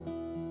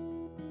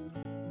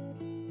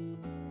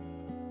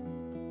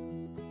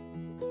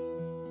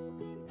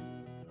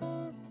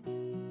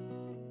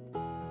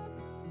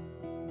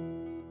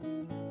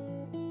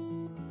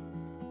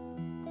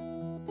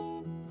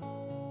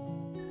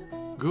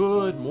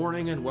Good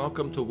morning and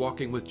welcome to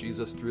Walking with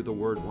Jesus Through the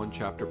Word, one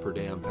chapter per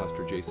day. I'm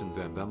Pastor Jason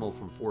Van Bemmel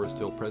from Forest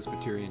Hill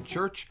Presbyterian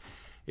Church.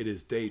 It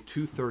is day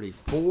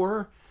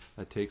 234.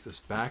 That takes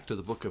us back to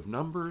the book of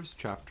Numbers.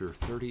 Chapter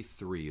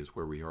 33 is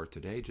where we are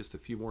today. Just a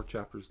few more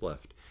chapters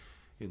left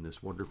in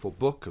this wonderful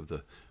book of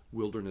the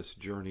wilderness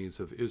journeys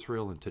of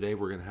Israel. And today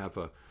we're going to have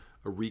a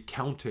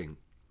recounting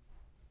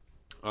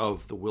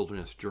of the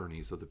wilderness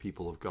journeys of the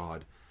people of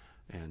God.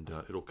 And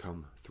it'll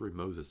come through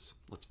Moses.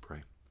 Let's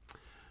pray.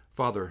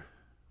 Father,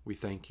 we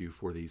thank you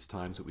for these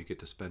times that we get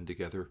to spend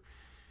together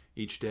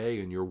each day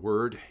in your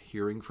word,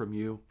 hearing from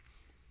you.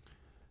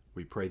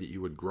 We pray that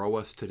you would grow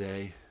us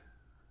today,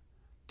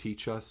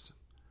 teach us,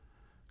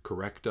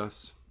 correct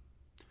us,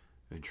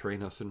 and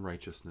train us in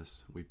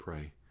righteousness, we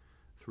pray,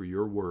 through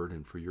your word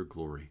and for your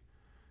glory.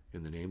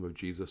 In the name of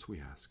Jesus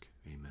we ask.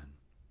 Amen.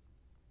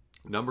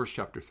 Numbers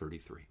chapter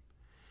 33.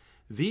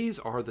 These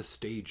are the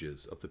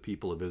stages of the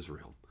people of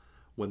Israel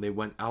when they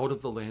went out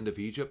of the land of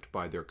Egypt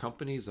by their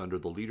companies under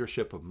the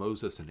leadership of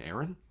Moses and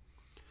Aaron.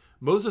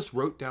 Moses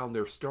wrote down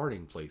their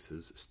starting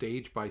places,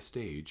 stage by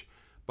stage,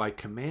 by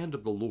command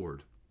of the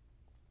Lord.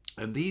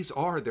 And these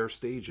are their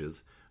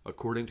stages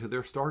according to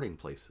their starting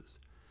places.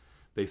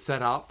 They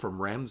set out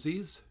from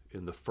Ramses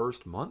in the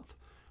first month,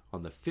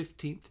 on the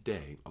 15th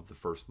day of the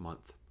first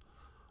month.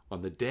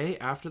 On the day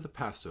after the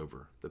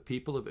Passover, the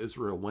people of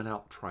Israel went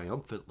out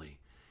triumphantly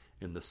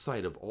in the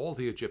sight of all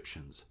the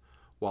Egyptians,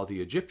 while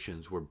the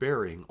Egyptians were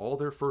burying all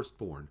their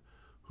firstborn,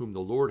 whom the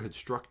Lord had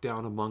struck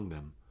down among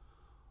them.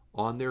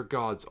 On their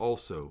gods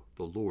also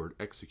the Lord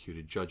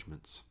executed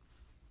judgments.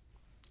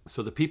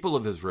 So the people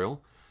of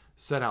Israel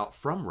set out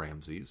from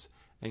Ramses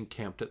and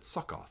camped at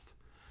Succoth.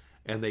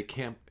 And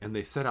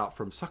they set out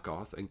from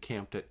Succoth and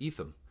camped at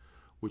Etham,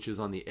 which is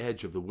on the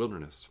edge of the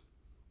wilderness.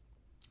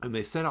 And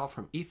they set out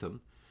from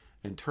Etham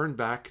and turned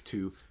back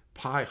to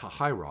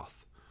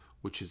Pi-hahiroth,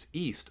 which is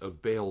east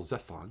of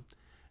Baal-zephon,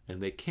 and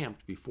they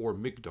camped before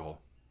Migdol.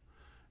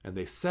 And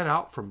they set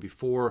out from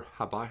before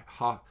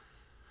Hahiroth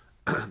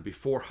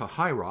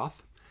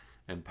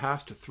and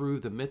passed through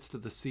the midst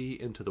of the sea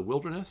into the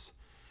wilderness.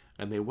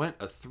 And they went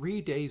a 3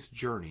 days'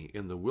 journey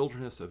in the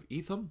wilderness of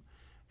Etham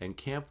and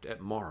camped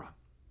at Marah.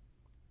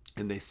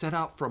 And they set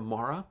out from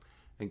Marah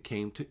and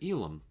came to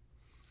Elim.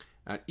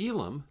 At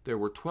Elim there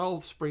were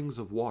 12 springs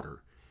of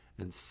water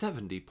and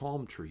 70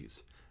 palm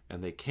trees,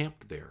 and they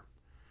camped there.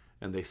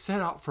 And they set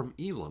out from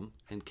Elim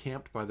and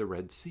camped by the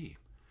Red Sea.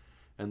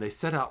 And they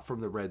set out from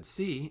the Red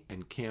Sea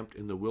and camped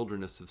in the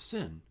wilderness of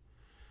Sin.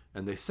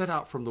 And they set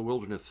out from the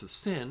wilderness of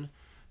Sin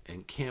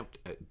and camped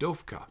at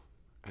Dophkah.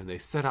 And they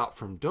set out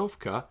from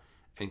Dophkah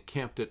and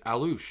camped at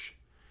Alush.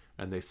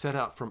 And they set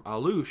out from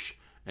Alush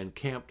and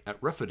camped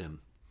at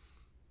Rephidim,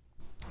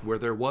 where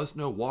there was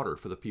no water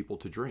for the people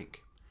to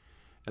drink.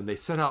 And they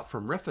set out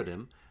from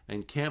Rephidim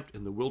and camped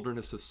in the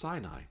wilderness of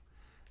Sinai.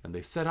 And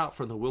they set out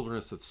from the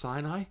wilderness of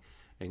Sinai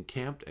and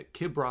camped at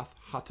Kibroth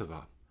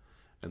Hattaavah.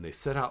 And they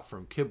set out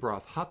from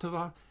Kibroth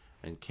Hattaavah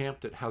and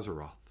camped at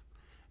Hazeroth.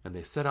 And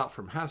they set out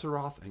from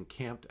Hazeroth and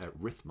camped at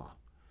Rithmah.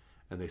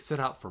 And they set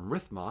out from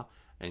Rithmah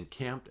and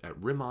camped at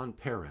Rimmon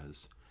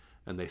Perez.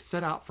 And they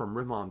set out from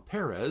Rimmon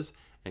Perez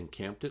and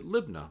camped at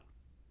Libnah.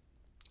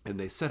 And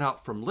they set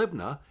out from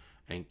Libnah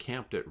and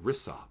camped at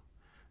Rissah.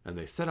 And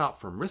they set out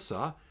from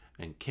Rissah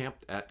and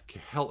camped at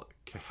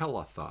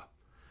Kehelatha.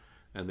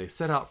 And they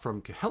set out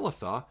from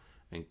Kehelatha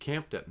and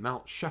camped at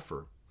Mount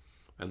Shepher.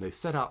 And they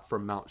set out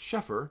from Mount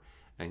Shepher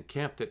and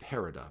camped at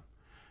Heradah.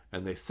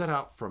 And they set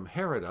out from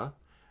Heradah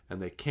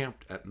and they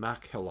camped at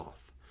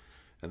Machheloth.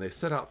 And they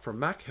set out from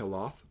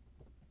Machheloth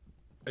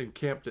and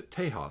camped at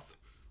Tahath.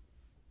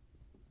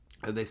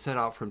 And they set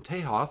out from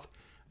Tahath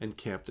and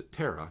camped at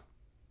Terah.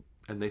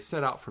 And they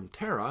set out from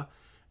Terah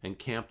and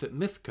camped at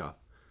Mithkah.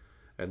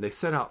 And they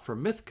set out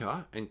from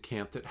Mithkah and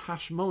camped at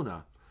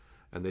Hashmonah.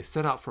 And they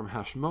set out from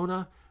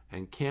Hashmonah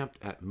and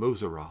camped at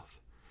Moseroth.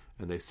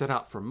 And they set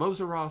out from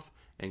Moseroth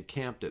and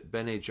camped at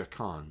Bene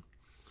Jaakan.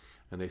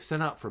 And they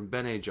set out from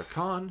Bene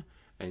Jaakan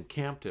and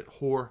camped at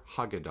Hor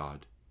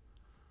Haggidgad.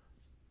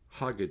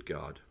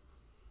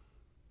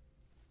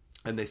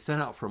 And they set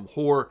out from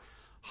Hor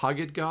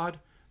Haggidgad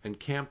and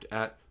camped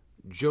at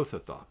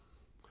Jothathah.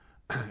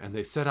 And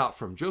they set out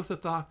from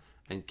Jothathah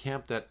and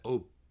camped at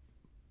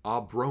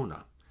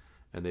Abrona.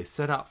 And they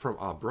set out from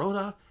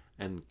Abrona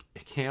and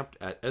camped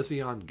at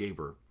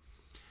Ezion-Geber.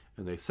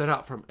 And they set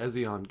out from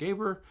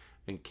Ezion-Geber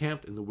and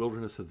camped in the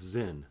wilderness of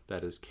Zin,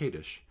 that is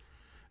Kadesh.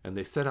 And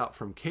they set out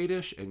from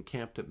Kadesh and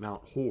camped at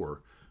Mount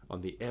Hor on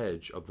the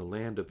edge of the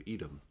land of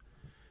Edom.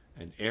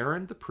 And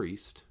Aaron the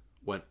priest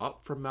went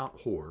up from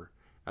Mount Hor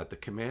at the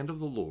command of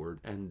the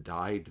Lord and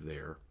died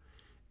there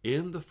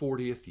in the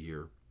 40th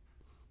year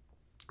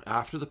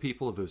after the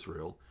people of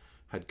Israel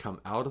had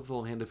come out of the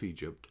land of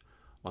Egypt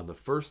on the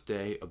first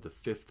day of the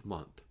 5th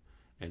month.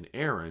 And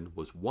Aaron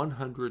was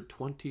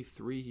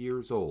 123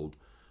 years old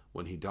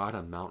when he died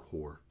on Mount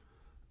Hor.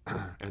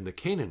 And the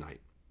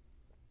Canaanite,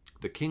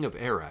 the king of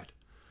Arad,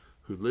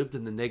 who lived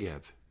in the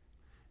Negev,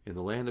 in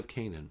the land of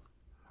Canaan,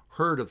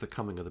 heard of the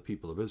coming of the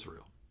people of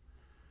Israel.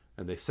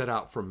 And they set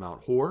out from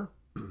Mount Hor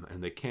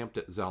and they camped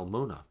at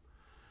Zalmonah.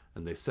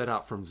 And they set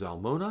out from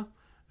Zalmonah,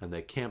 and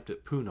they camped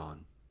at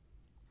Punon.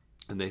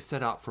 And they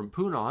set out from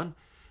Punon,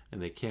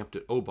 and they camped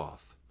at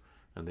Oboth.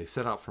 And they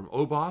set out from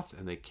Oboth,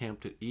 and they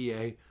camped at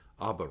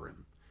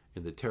Abarim,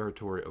 in the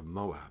territory of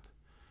Moab.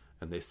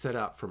 And they set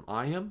out from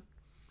Ayim,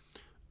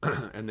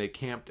 and they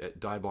camped at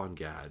Dibon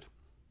Gad.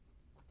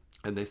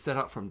 And they set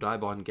out from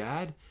Dibon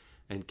Gad,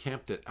 and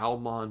camped at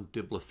Almon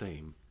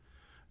Diblathaim.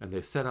 And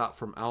they set out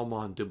from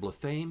Almon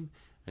Diblathaim,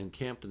 and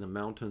camped in the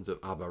mountains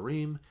of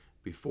Abarim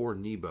before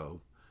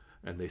Nebo.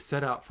 And they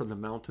set out from the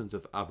mountains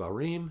of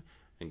Abarim,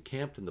 and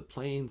camped in the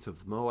plains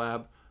of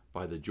Moab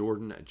by the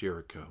Jordan at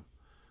Jericho.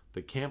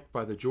 They camped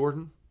by the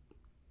Jordan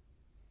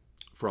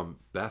from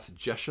Beth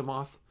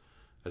Jeshemoth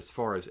as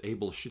far as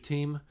Abel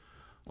Shittim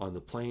on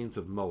the plains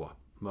of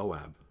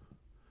Moab.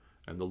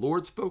 And the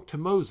Lord spoke to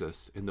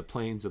Moses in the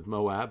plains of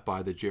Moab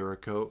by the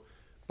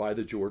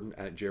Jordan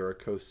at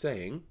Jericho,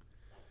 saying,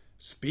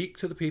 Speak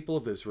to the people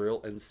of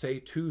Israel and say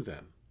to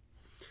them,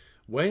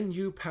 When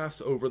you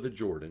pass over the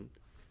Jordan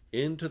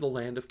into the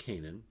land of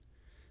Canaan,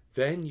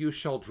 then you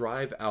shall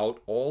drive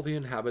out all the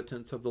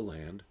inhabitants of the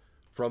land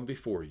from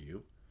before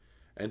you,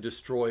 and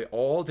destroy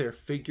all their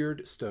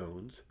figured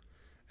stones,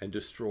 and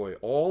destroy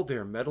all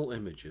their metal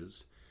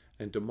images,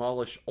 and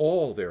demolish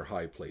all their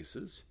high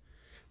places,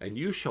 and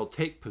you shall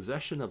take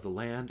possession of the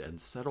land and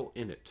settle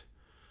in it.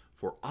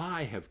 For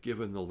I have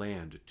given the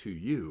land to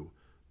you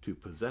to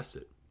possess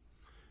it.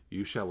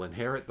 You shall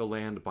inherit the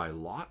land by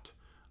lot,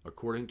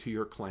 according to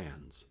your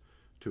clans.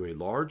 To a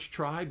large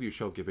tribe you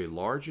shall give a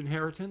large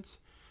inheritance,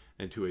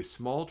 and to a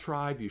small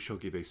tribe you shall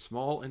give a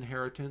small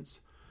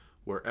inheritance.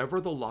 Wherever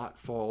the lot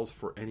falls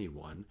for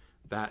anyone,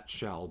 that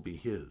shall be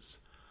his.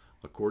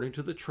 According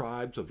to the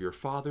tribes of your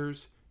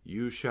fathers,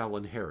 you shall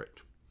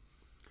inherit.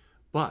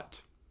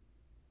 But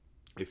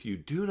if you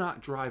do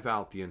not drive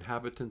out the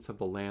inhabitants of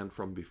the land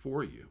from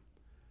before you,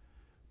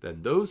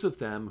 then those of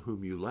them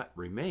whom you let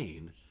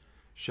remain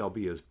shall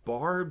be as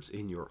barbs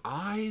in your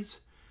eyes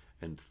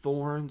and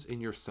thorns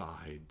in your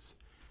sides,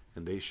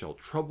 and they shall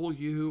trouble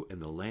you in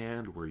the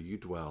land where you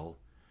dwell,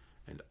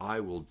 and I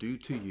will do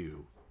to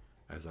you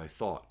as I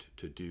thought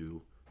to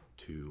do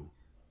to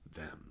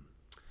them.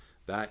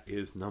 That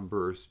is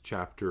Numbers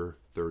chapter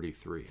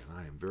 33, and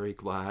I am very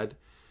glad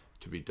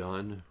to be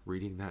done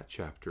reading that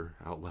chapter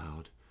out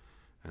loud,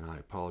 and I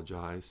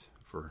apologize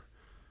for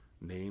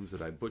names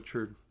that I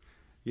butchered.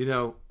 You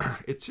know,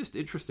 it's just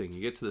interesting.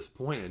 You get to this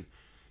point and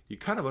you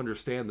kind of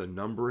understand the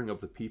numbering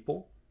of the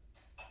people.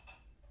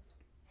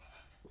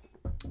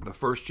 The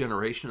first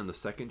generation and the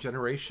second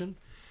generation.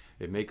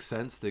 It makes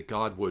sense that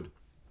God would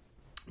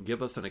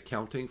give us an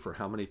accounting for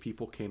how many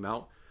people came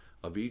out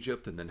of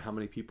Egypt and then how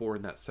many people were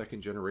in that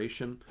second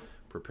generation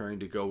preparing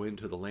to go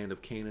into the land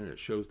of Canaan. It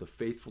shows the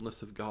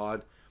faithfulness of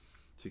God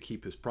to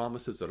keep his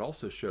promises. It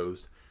also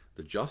shows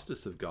the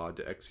justice of God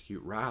to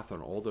execute wrath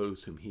on all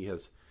those whom he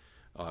has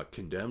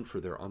condemned for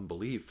their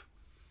unbelief.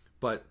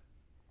 But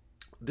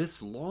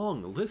this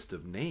long list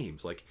of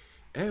names, like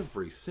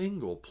every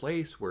single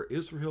place where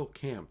Israel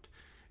camped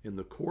in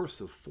the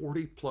course of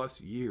 40 plus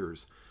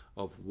years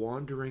of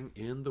wandering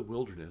in the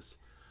wilderness,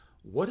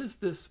 what is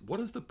this? What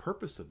is the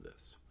purpose of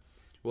this?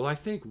 Well, I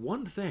think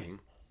one thing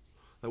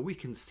that we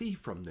can see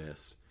from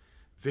this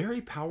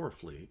very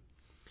powerfully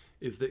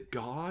is that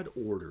God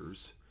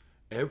orders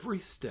every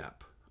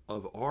step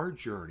of our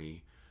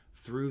journey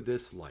through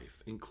this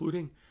life,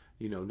 including,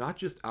 not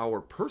just our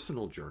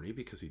personal journey,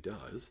 because he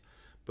does,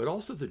 but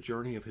also the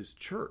journey of his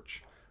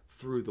church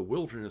through the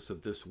wilderness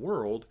of this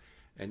world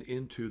and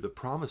into the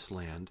promised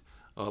land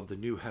of the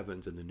new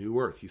heavens and the new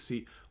earth. You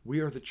see, we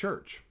are the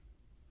church,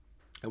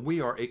 and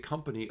we are a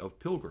company of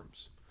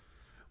pilgrims.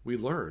 We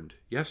learned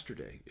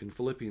yesterday in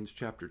Philippians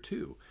chapter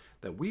 2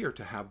 that we are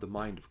to have the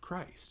mind of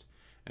Christ,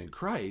 and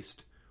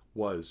Christ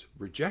was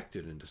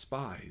rejected and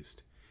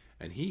despised,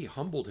 and he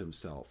humbled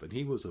himself, and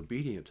he was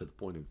obedient to the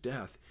point of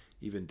death,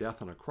 even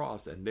death on a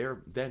cross, and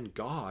then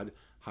God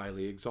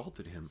highly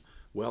exalted him.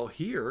 Well,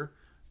 here,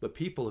 the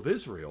people of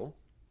Israel,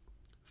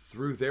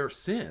 through their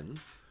sin,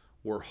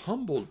 were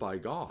humbled by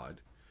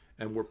God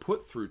and were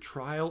put through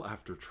trial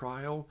after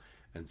trial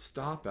and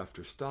stop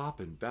after stop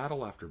and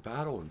battle after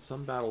battle. And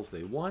some battles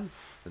they won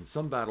and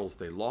some battles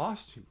they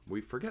lost.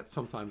 We forget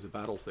sometimes the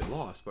battles they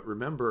lost, but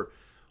remember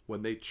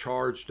when they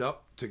charged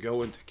up to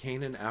go into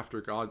Canaan after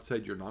God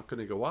said, you're not going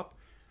to go up,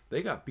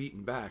 they got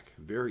beaten back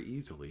very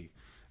easily.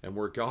 And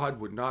where God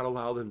would not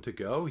allow them to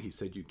go, he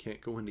said, you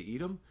can't go into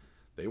Edom.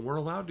 They weren't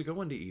allowed to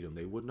go into Edom.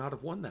 They would not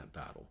have won that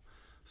battle.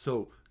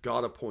 So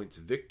God appoints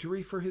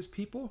victory for his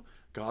people.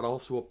 God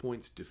also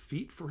appoints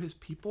defeat for his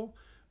people.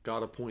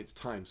 God appoints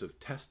times of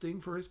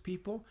testing for his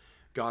people.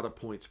 God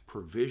appoints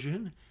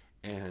provision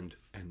and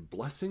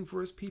blessing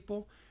for his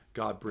people.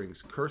 God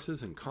brings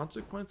curses and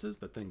consequences,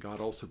 but then God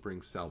also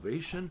brings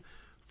salvation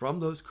from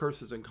those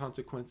curses and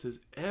consequences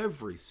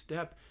every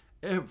step,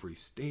 every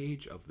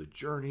stage of the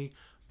journey,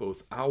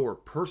 both our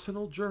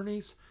personal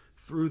journeys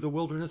through the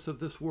wilderness of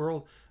this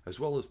world, as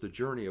well as the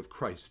journey of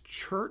Christ's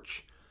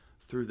church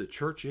through the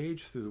church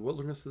age, through the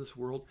wilderness of this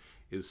world,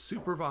 is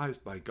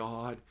supervised by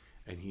God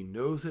and he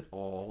knows it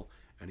all,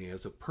 and he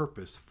has a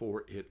purpose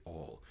for it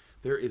all.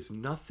 There is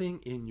nothing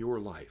in your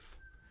life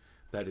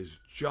that is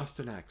just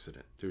an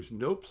accident. There's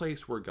no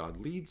place where God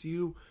leads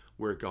you,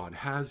 where God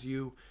has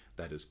you,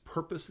 that is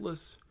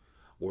purposeless,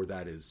 or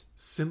that is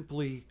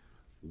simply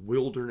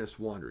wilderness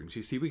wanderings.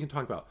 You see, we can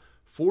talk about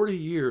 40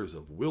 years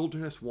of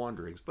wilderness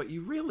wanderings, but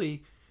you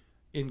really,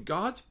 in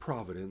God's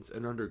providence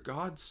and under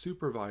God's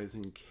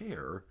supervising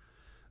care,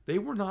 they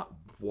were not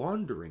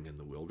wandering in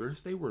the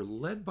wilderness. They were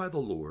led by the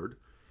Lord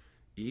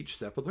each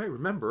step of the way.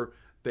 Remember,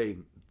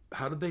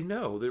 how did they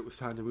know that it was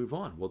time to move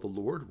on? Well, the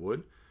Lord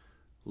would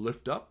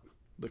lift up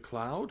the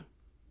cloud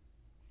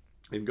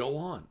and go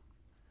on.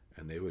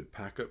 And they would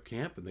pack up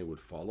camp and they would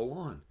follow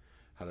on.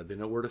 How did they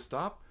know where to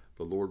stop?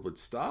 The Lord would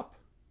stop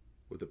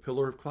with a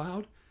pillar of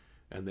cloud,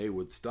 and they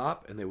would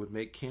stop and they would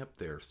make camp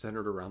there,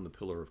 centered around the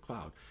pillar of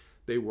cloud.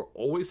 They were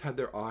always had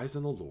their eyes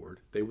on the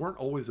Lord. They weren't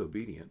always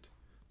obedient.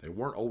 They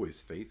weren't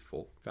always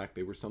faithful. In fact,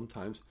 they were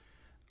sometimes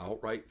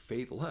outright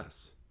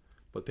faithless,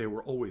 but they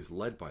were always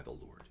led by the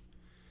Lord.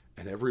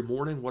 And every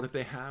morning, what did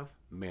they have?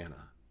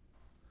 Manna.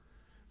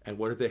 And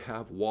what did they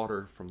have?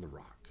 Water from the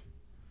rock.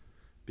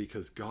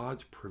 Because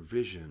God's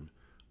provision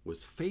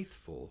was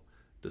faithful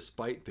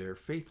despite their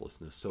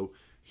faithlessness. So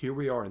here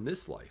we are in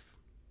this life.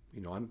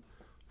 I'm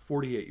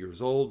 48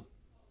 years old.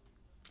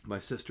 My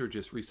sister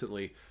just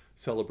recently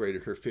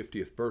celebrated her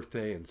 50th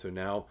birthday, and so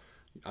now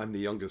I'm the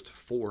youngest of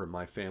four in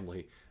my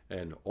family,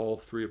 and all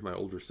three of my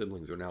older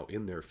siblings are now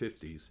in their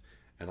 50s,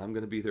 and I'm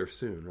going to be there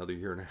soon. Another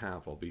year and a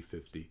half, I'll be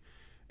 50.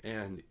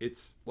 And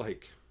it's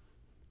like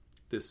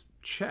this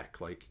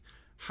check, like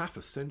half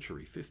a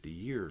century, 50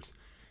 years,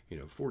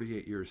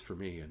 48 years for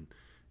me. And,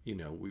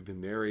 we've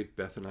been married.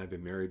 Beth and I have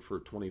been married for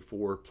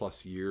 24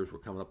 plus years. We're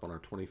coming up on our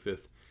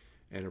 25th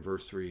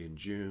anniversary in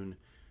June.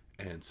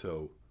 And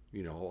so,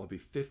 I'll be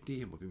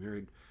 50 and we'll be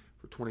married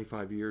for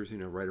 25 years,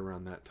 right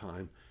around that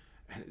time.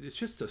 And it's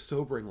just a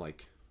sobering,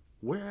 like,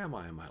 where am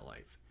I in my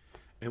life?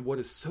 And what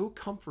is so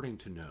comforting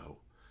to know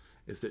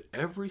is that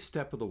every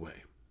step of the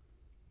way,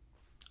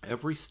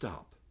 every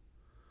stop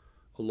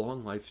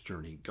along life's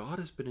journey, God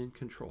has been in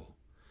control.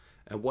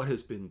 And what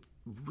has been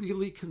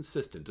really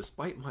consistent,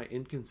 despite my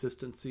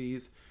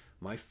inconsistencies,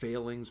 my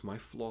failings, my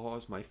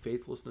flaws, my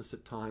faithlessness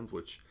at times,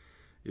 which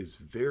is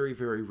very,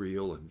 very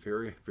real and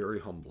very, very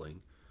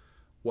humbling,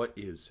 what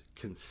is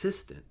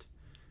consistent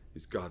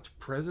is God's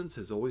presence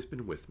has always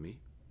been with me,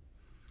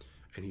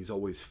 and he's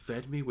always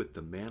fed me with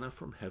the manna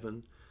from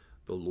heaven,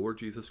 the Lord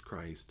Jesus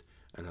Christ,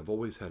 and I've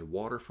always had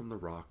water from the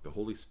rock, the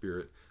Holy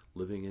Spirit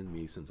living in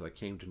me since I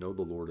came to know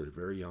the Lord at a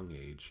very young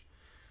age.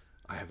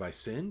 Have I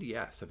sinned?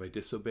 Yes. Have I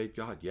disobeyed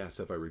God? Yes.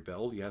 Have I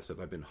rebelled? Yes. Have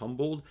I been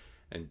humbled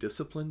and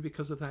disciplined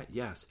because of that?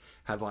 Yes.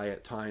 Have I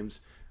at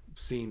times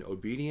seen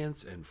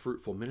obedience and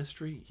fruitful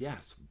ministry?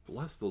 Yes.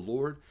 Bless the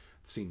Lord.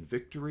 I've seen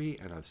victory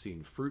and I've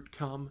seen fruit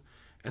come.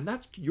 And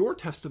that's your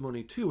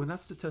testimony too. And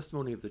that's the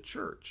testimony of the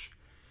church.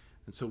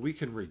 And so we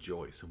can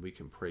rejoice and we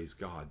can praise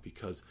God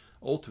because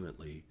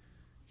ultimately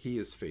he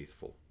is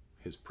faithful.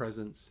 His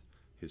presence,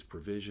 his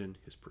provision,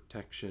 his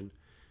protection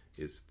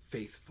is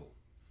faithful.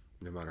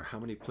 No matter how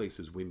many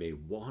places we may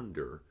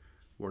wander,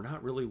 we're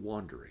not really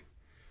wandering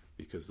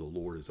because the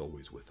Lord is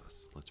always with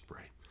us. Let's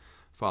pray.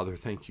 Father,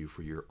 thank you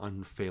for your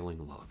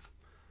unfailing love,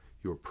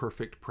 your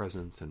perfect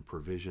presence and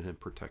provision and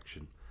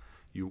protection.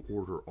 You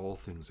order all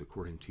things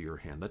according to your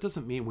hand. That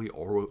doesn't mean we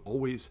are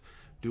always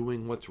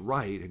doing what's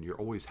right and you're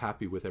always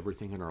happy with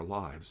everything in our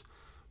lives,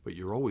 but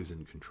you're always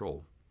in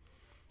control.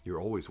 You're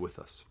always with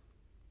us,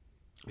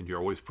 and you're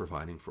always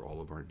providing for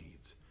all of our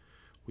needs.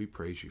 We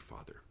praise you,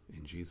 Father,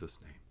 in Jesus'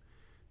 name.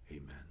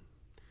 Amen.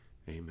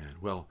 Amen.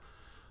 Well,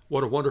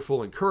 what a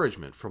wonderful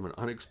encouragement from an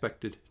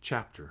unexpected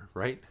chapter,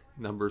 right?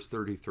 Numbers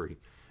 33.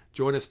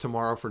 Join us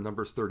tomorrow for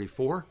Numbers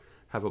 34.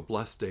 Have a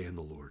blessed day in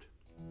the Lord.